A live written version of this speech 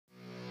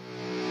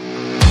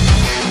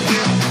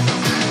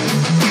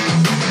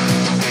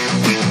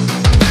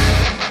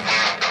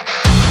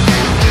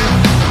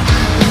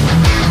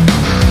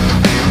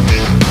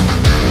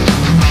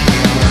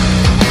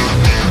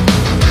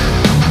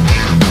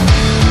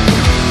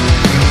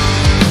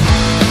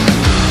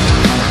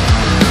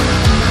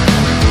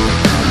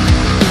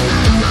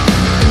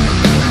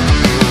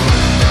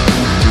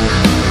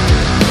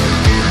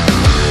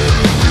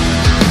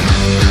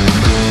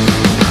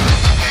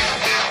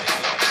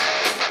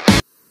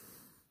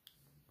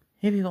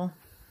Hey people,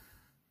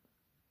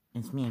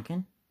 it's me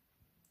again.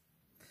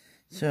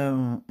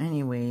 So,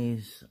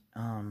 anyways,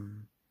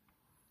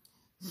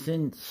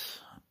 since,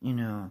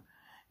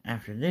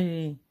 after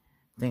today,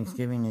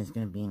 Thanksgiving is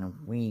going to be in a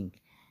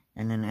week,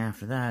 and then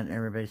after that,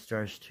 everybody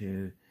starts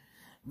to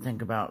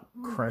think about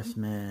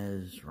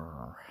Christmas,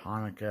 or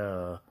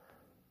Hanukkah,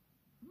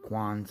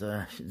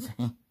 Kwanzaa, I should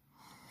say,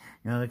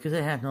 because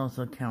they have to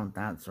also count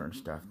that sort of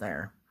stuff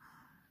there.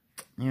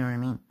 You know what I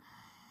mean?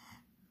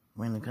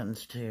 When it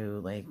comes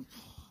to,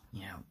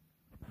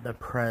 the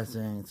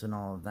presents and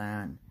all of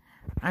that,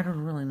 I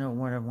don't really know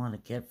what I want to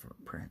get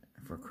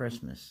for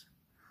Christmas.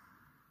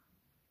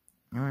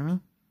 You know what I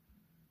mean?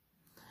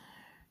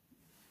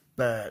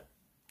 But,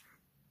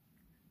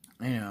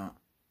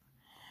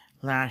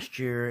 last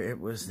year it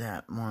was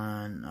that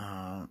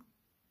one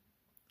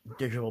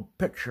digital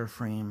picture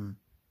frame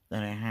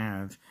that I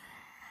have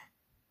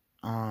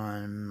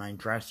on my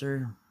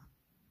dresser,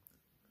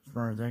 as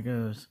far as that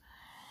goes.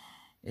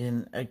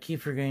 And I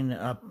keep forgetting to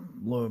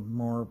upload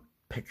more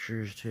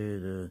pictures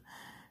to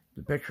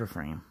the picture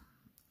frame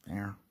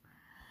there.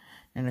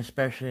 And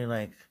especially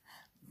like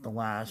the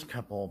last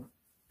couple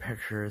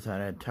pictures that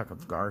I took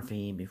of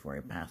Garfy before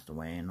he passed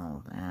away and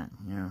all of that,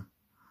 You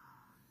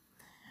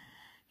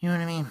know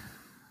what I mean?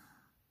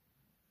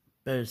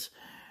 But it's,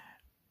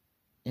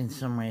 in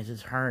some ways,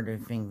 it's hard to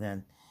think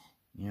that,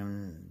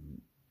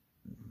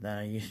 that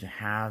I used to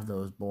have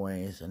those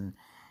boys and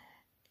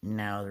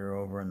now they're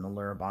over in the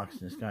litter box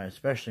in the sky,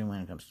 especially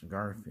when it comes to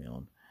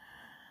Garfield.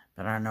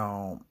 But I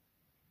know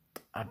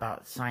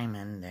about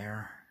Simon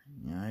there.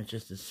 I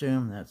just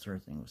assumed that sort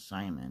of thing was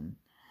Simon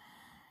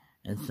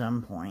at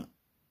some point.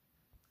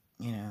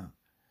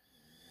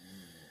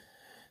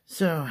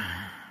 So,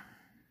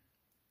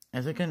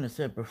 as I kind of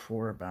said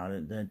before about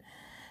it, that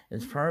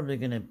it's probably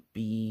going to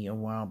be a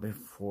while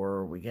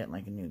before we get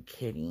like a new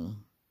kitty,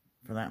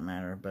 for that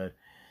matter. But,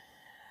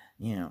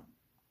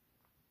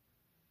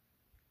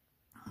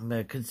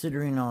 but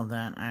considering all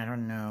that, I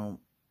don't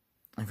know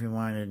if we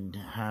wanted to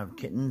have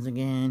kittens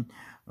again,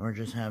 or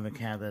just have a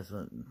cat that's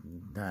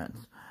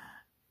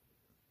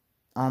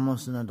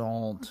almost an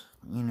adult,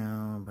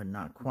 but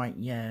not quite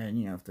yet,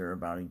 if they're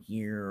about a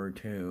year or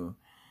two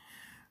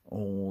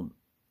old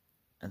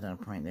at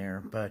that point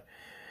there. But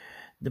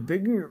the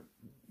bigger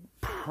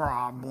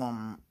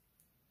problem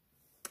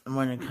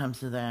when it comes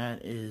to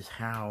that is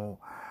how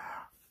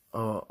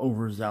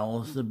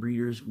overzealous the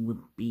breeders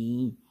would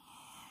be.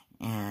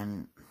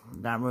 And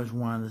that was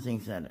one of the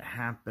things that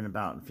happened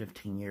about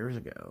 15 years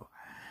ago.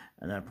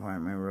 At that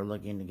point, we were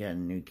looking to get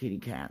new kitty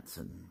cats,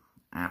 and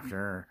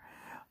after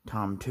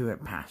Tom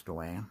Tuitt passed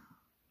away,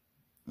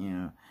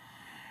 and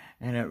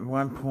at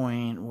one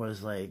point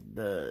was like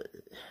the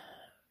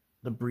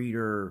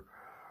breeder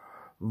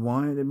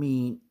wanted to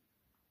meet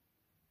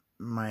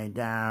my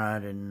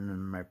dad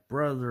and my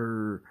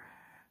brother,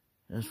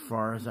 as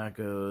far as that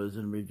goes,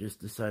 and we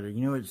just decided,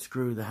 what,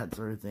 screw that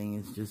sort of thing.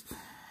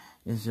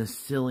 It's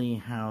just silly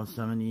how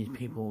some of these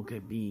people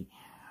could be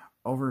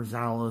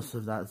overzealous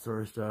of that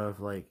sort of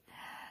stuff, like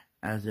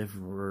as if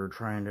we're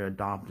trying to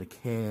adopt a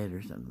kid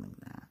or something like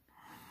that.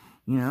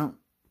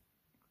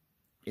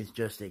 It's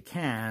just a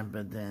cat,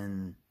 but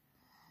then,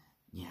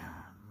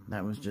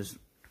 that was just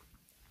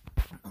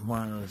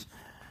one of those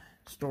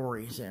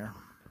stories there.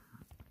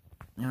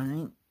 You know what I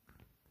mean?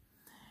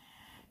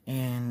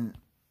 And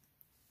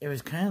it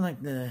was kind of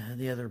like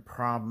the other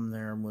problem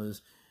there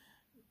was,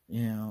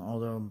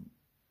 although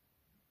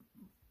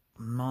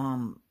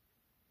Mom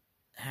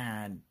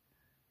had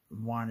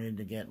wanted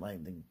to get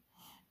like the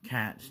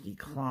cats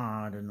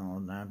declawed and all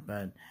that,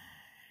 but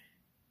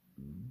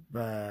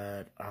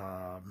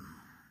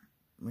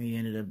we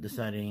ended up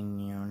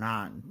deciding,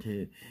 not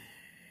to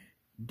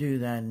do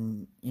that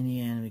in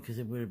the end, because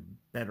it would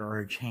better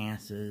our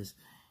chances,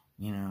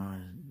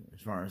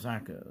 as far as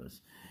that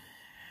goes.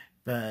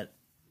 But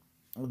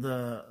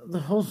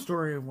the whole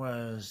story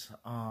was,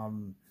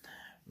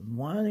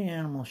 one of the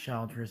animal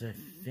shelters, I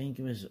think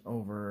it was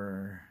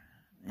over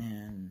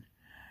in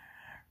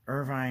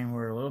Irvine,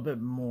 were a little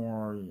bit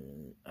more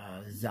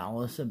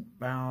zealous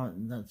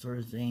about that sort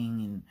of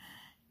thing,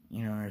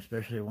 and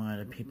especially one of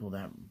the people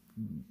that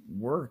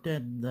worked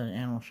at the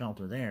animal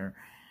shelter there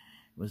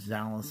was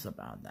zealous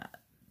about that,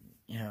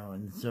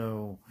 and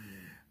so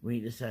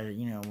we decided,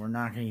 we're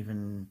not going to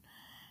even,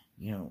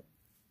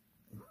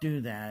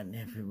 do that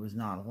if it was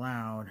not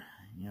allowed,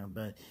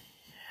 but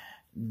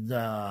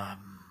the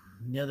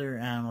other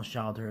animal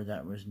shelter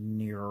that was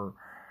near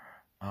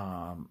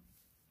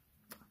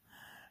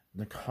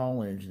the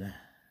college, that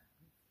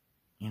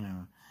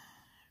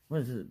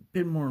was a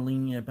bit more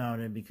lenient about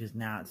it, because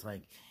now it's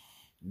like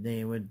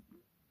they would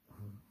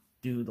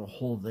do the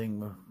whole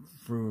thing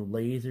through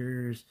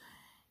lasers,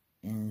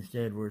 and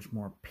instead where it's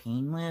more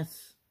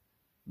painless,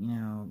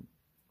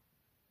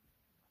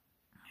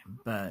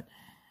 but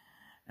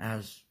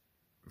as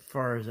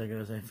far as that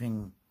goes, I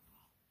think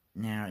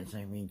now it's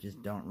like we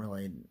just don't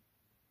really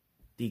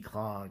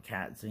declaw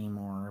cats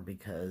anymore,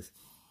 because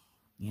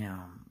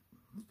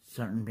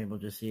certain people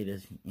just see it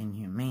as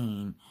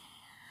inhumane.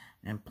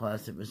 And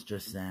plus, it was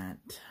just that,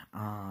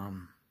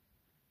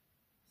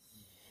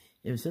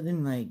 it was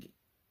something like,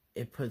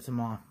 it puts them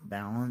off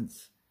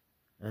balance,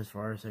 as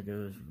far as it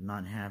goes,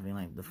 not having,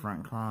 like, the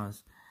front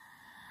claws.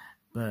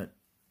 But,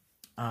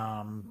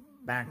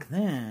 back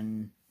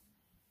then,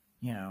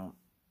 you know,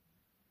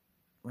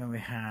 when we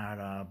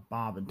had,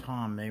 Bob and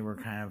Tom, they were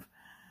kind of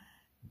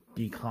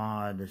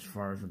declawed as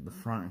far as with the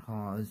front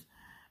claws,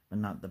 but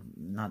not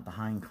the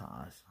hind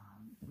claws,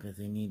 because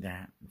they need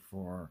that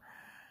for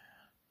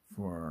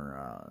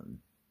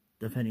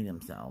defending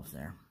themselves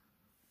there,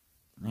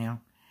 you know.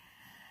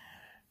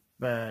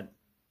 But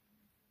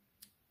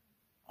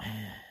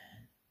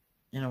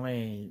in a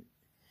way,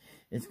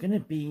 it's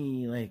gonna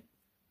be like,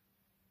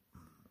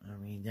 I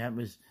mean, that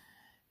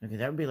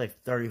would be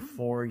like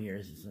 34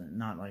 years. It's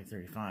not like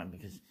 35,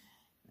 because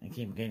I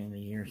keep getting the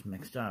years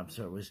mixed up.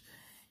 So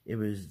it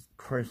was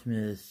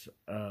Christmas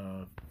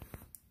of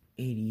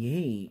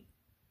 '88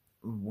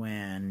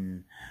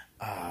 when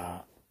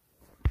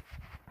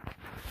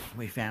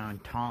we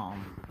found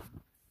Tom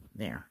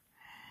there.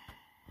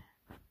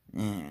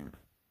 And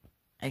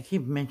I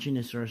keep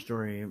mentioning this sort of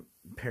story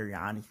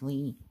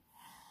periodically.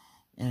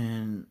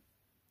 And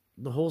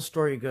the whole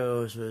story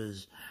goes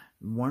was,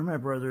 one of my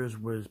brothers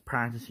was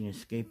practicing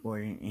his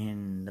skateboarding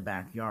in the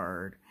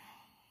backyard.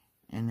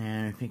 And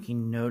then I think he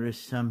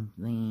noticed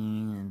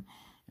something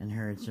and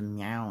heard some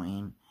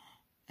meowing.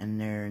 And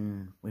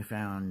then we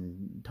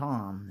found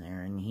Tom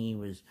there, and he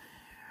was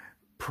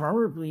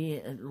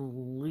probably at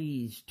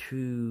least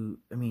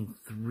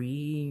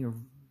 3 or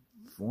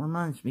 4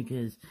 months,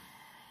 because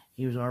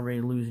he was already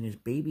losing his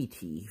baby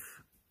teeth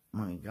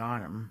when we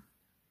got him,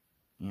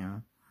 you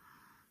know.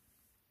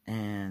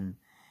 And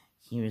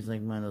he was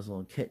like one of those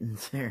little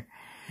kittens there.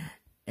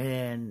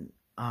 And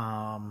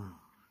I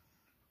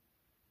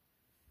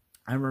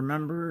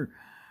remember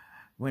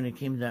when it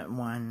came to that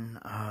one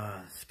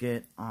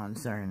skit on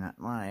Saturday Night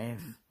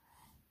Live,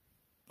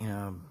 you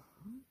know,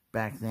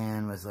 back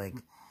then was like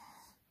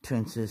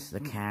Toonsis the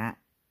cat,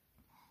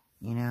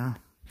 you know.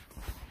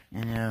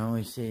 And I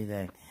always say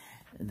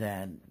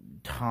that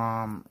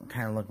Tom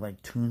kind of looked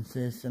like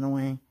Toonsis in a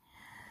way.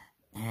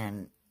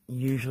 And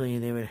usually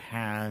they would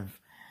have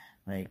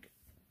like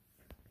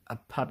a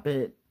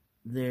puppet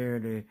there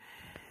to,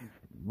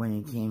 when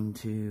it came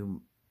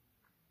to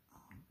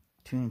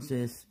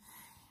Toonsis,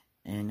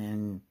 and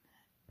then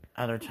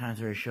other times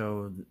they would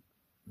show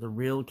the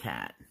real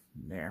cat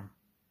there.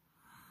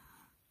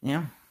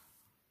 Yeah.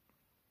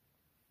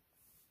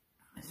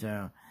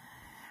 So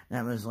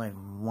that was like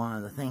one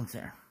of the things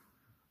there,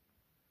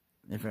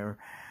 if I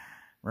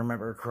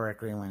remember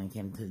correctly, when it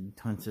came to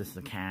Toonsis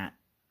the cat,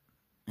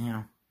 you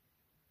know.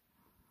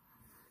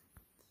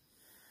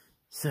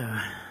 So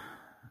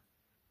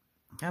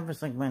that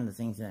was like one of the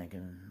things that I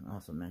can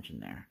also mention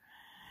there.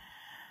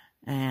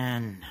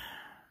 And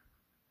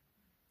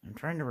I'm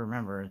trying to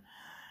remember,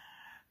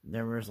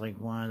 there was like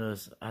one of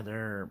those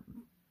other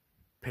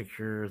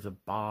pictures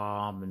of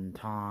Bob and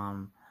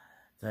Tom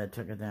that I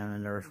took of them,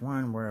 and there was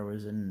one where it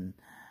was in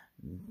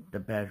the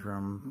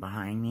bedroom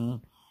behind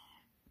me,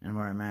 and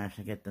where I managed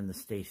to get them to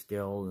stay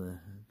still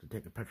to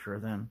take a picture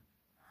of them.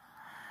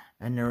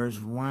 And there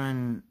was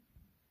one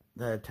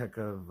that I took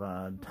of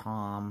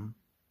Tom,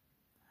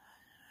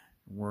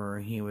 where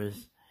he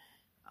was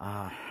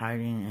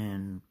hiding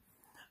in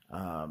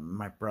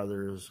my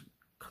brother's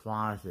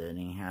closet, and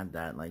he had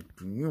that like,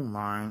 "Do you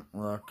mind?"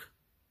 look,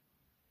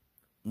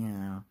 you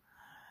know,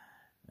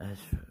 as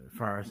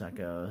far as that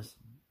goes.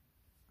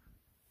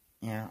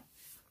 Yeah.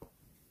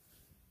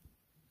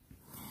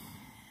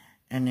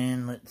 And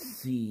then let's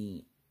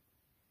see,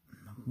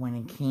 when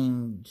it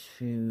came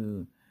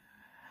to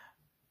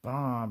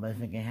Bob, I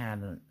think I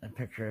had a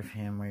picture of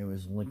him where he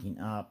was looking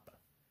up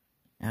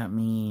at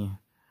me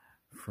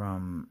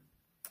from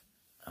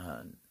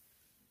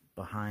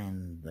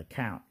behind the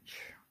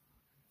couch.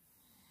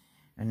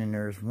 And then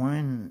there's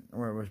one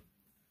where it was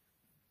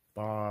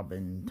Bob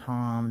and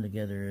Tom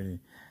together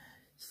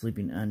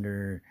sleeping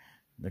under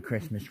the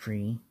Christmas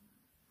tree.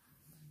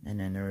 And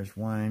then there was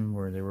one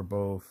where they were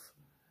both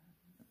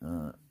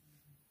of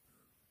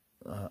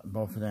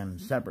them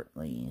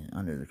separately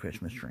under the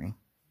Christmas tree.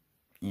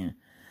 Yeah.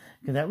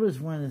 Because that was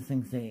one of the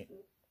things they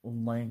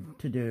liked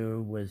to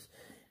do, was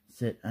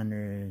sit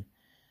under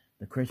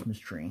the Christmas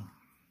tree.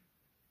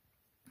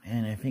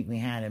 And I think we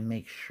had to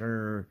make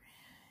sure,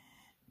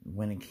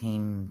 when it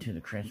came to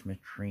the Christmas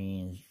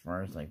tree, as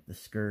far as like the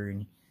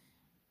skirting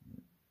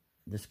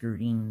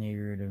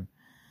there,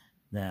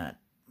 that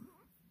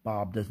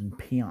Bob doesn't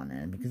pee on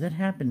it. Because it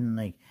happened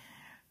like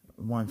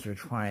once or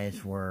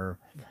twice where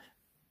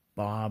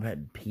Bob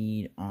had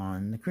peed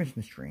on the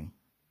Christmas tree,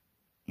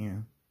 you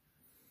know.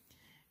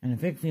 And I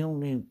think the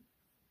only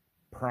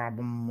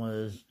problem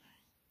was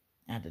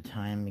at the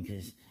time,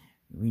 because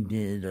we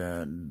did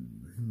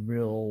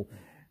real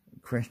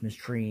Christmas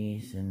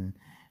trees, and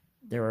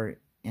there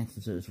were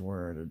instances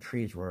where the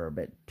trees were a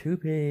bit too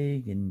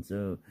big, and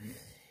so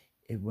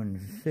it wouldn't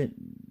fit.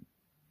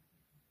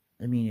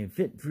 I mean, it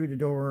fit through the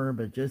door,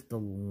 but just the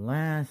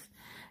last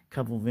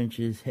couple of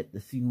inches hit the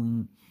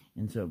ceiling,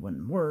 and so it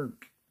wouldn't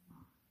work,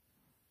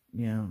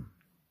 you know.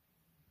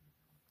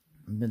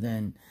 But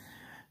then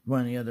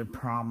one of the other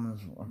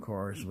problems, of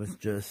course, was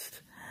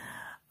just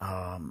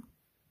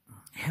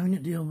having to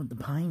deal with the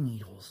pine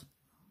needles.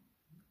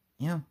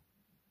 Yeah.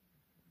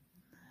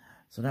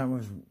 So that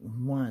was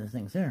one of the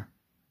things there.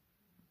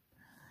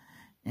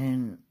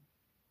 And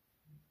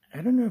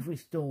I don't know if we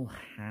still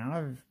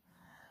have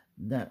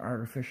that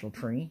artificial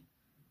tree.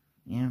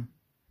 Yeah.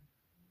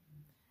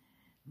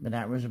 But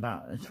that was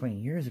about 20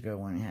 years ago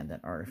when I had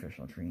that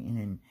artificial tree. And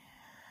then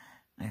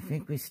I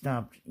think we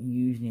stopped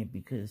using it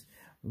because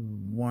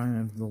one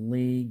of the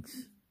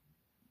legs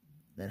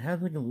that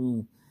had like a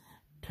little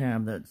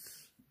tab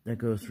that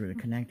goes through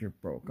the connector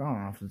broke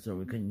off, and so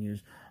we couldn't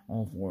use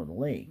all 4 of the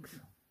legs.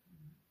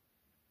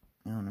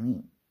 You know what I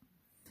mean?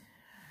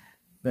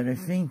 But I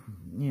think,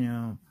 you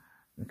know,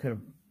 we could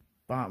have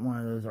bought one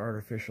of those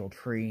artificial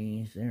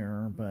trees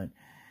there, but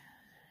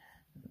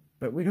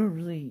we don't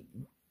really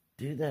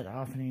do that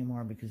often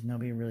anymore because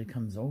nobody really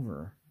comes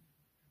over.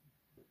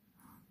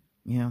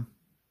 Yeah.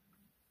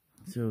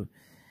 So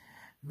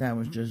that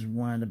was just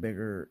one of the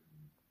bigger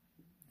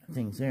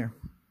things there.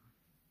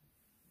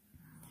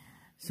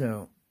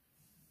 So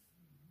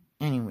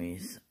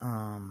anyways,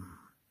 I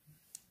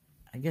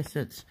guess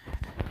that's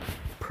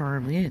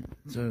probably it.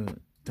 So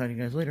talk to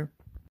you guys later.